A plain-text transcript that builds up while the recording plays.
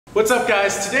What's up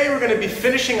guys? Today we're going to be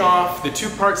finishing off the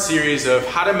two-part series of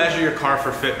how to measure your car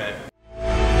for fitment.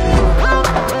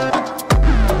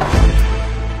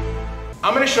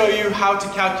 I'm going to show you how to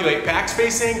calculate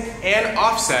backspacing and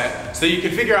offset so that you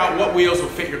can figure out what wheels will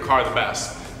fit your car the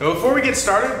best. Now before we get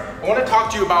started, I want to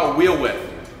talk to you about wheel width.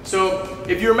 So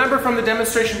if you remember from the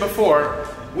demonstration before,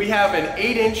 we have an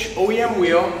 8-inch OEM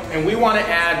wheel and we want to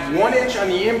add 1 inch on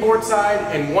the inboard side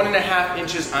and 1.5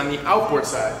 inches on the outboard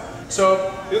side.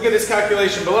 So you look at this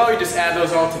calculation below, you just add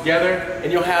those all together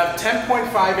and you'll have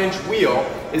 10.5 inch wheel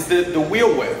is the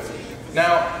wheel width.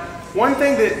 Now, one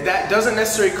thing that doesn't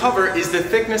necessarily cover is the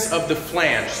thickness of the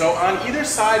flange. So on either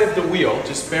side of the wheel,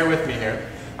 just bear with me here,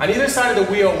 on either side of the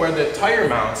wheel where the tire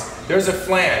mounts, there's a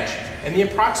flange and the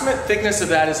approximate thickness of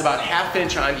that is about 1/2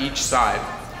 inch on each side.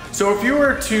 So if you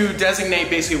were to designate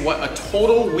basically what a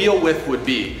total wheel width would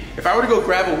be, if I were to go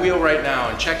grab a wheel right now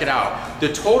and check it out, the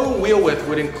total wheel width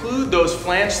would include those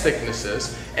flange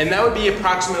thicknesses, and that would be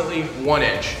approximately 1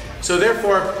 inch. So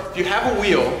therefore, if you have a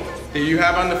wheel that you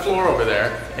have on the floor over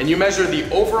there, and you measure the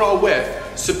overall width,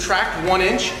 subtract 1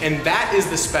 inch, and that is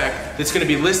the spec that's gonna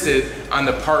be listed on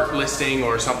the part listing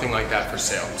or something like that for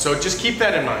sale. So just keep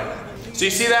that in mind. So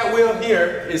you see that wheel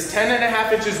here is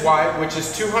 10.5 inches wide, which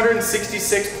is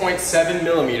 266.7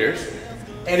 millimeters.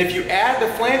 And if you add the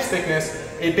flange thickness,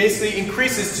 it basically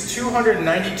increases to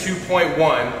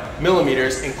 292.1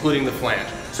 millimeters, including the flange.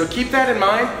 So keep that in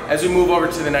mind as we move over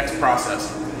to the next process.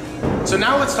 So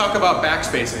now let's talk about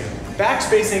backspacing.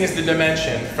 Backspacing is the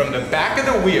dimension from the back of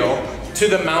the wheel to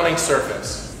the mounting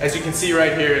surface, as you can see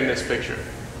right here in this picture.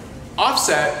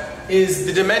 Offset is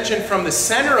the dimension from the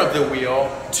center of the wheel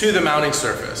to the mounting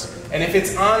surface. And if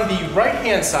it's on the right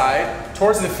hand side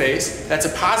towards the face, that's a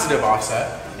positive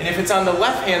offset. And if it's on the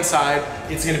left hand side,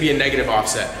 it's going to be a negative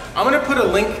offset. I'm going to put a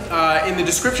link in the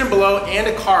description below and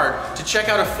a card to check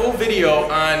out a full video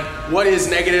on what is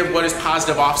negative, what is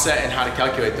positive offset, and how to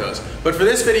calculate those. But for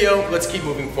this video, let's keep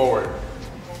moving forward.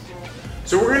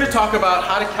 So we're going to talk about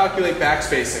how to calculate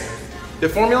backspacing. The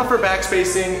formula for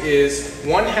backspacing is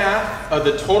 1/2 of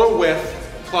the total width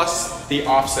plus the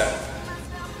offset.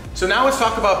 So now let's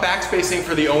talk about backspacing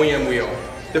for the OEM wheel.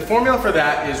 The formula for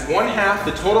that is 1/2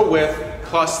 the total width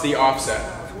plus the offset.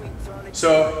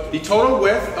 So the total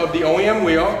width of the OEM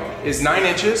wheel is 9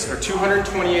 inches or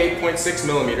 228.6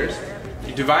 millimeters.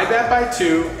 You divide that by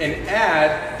 2 and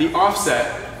add the offset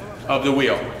of the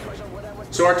wheel.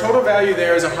 So our total value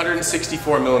there is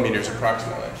 164 millimeters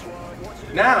approximately.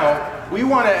 Now, we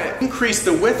want to increase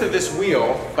the width of this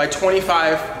wheel by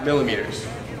 25 millimeters.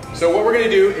 So what we're going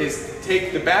to do is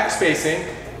take the backspacing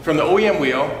from the OEM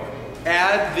wheel,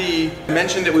 add the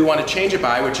dimension that we want to change it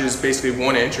by, which is basically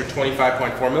 1 inch or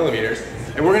 25.4 millimeters,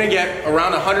 and we're going to get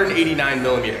around 189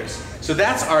 millimeters. So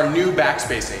that's our new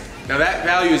backspacing. Now that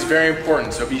value is very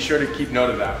important, so be sure to keep note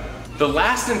of that. The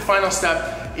last and final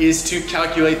step is to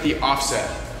calculate the offset.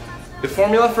 The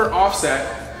formula for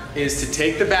offset is to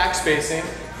take the backspacing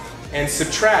and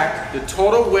subtract the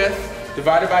total width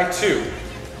divided by 2.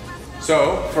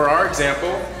 So for our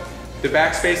example, the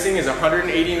backspacing is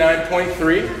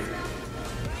 189.3,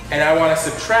 and I want to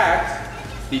subtract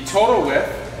the total width,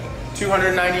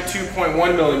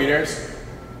 292.1 millimeters,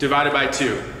 divided by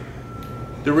 2.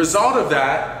 The result of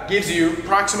that gives you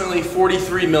approximately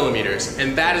 43 millimeters,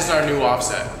 and that is our new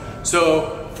offset.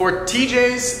 So for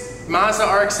TJ's Mazda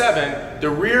RX-7, the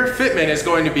rear fitment is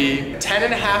going to be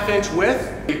 10.5 inch width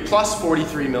plus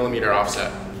 43 millimeter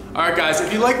offset. Alright guys,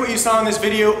 if you like what you saw in this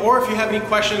video, or if you have any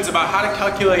questions about how to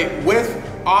calculate width,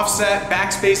 offset,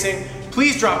 backspacing,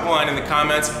 please drop a line in the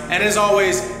comments. And as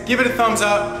always, give it a thumbs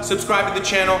up, subscribe to the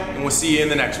channel, and we'll see you in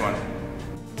the next one.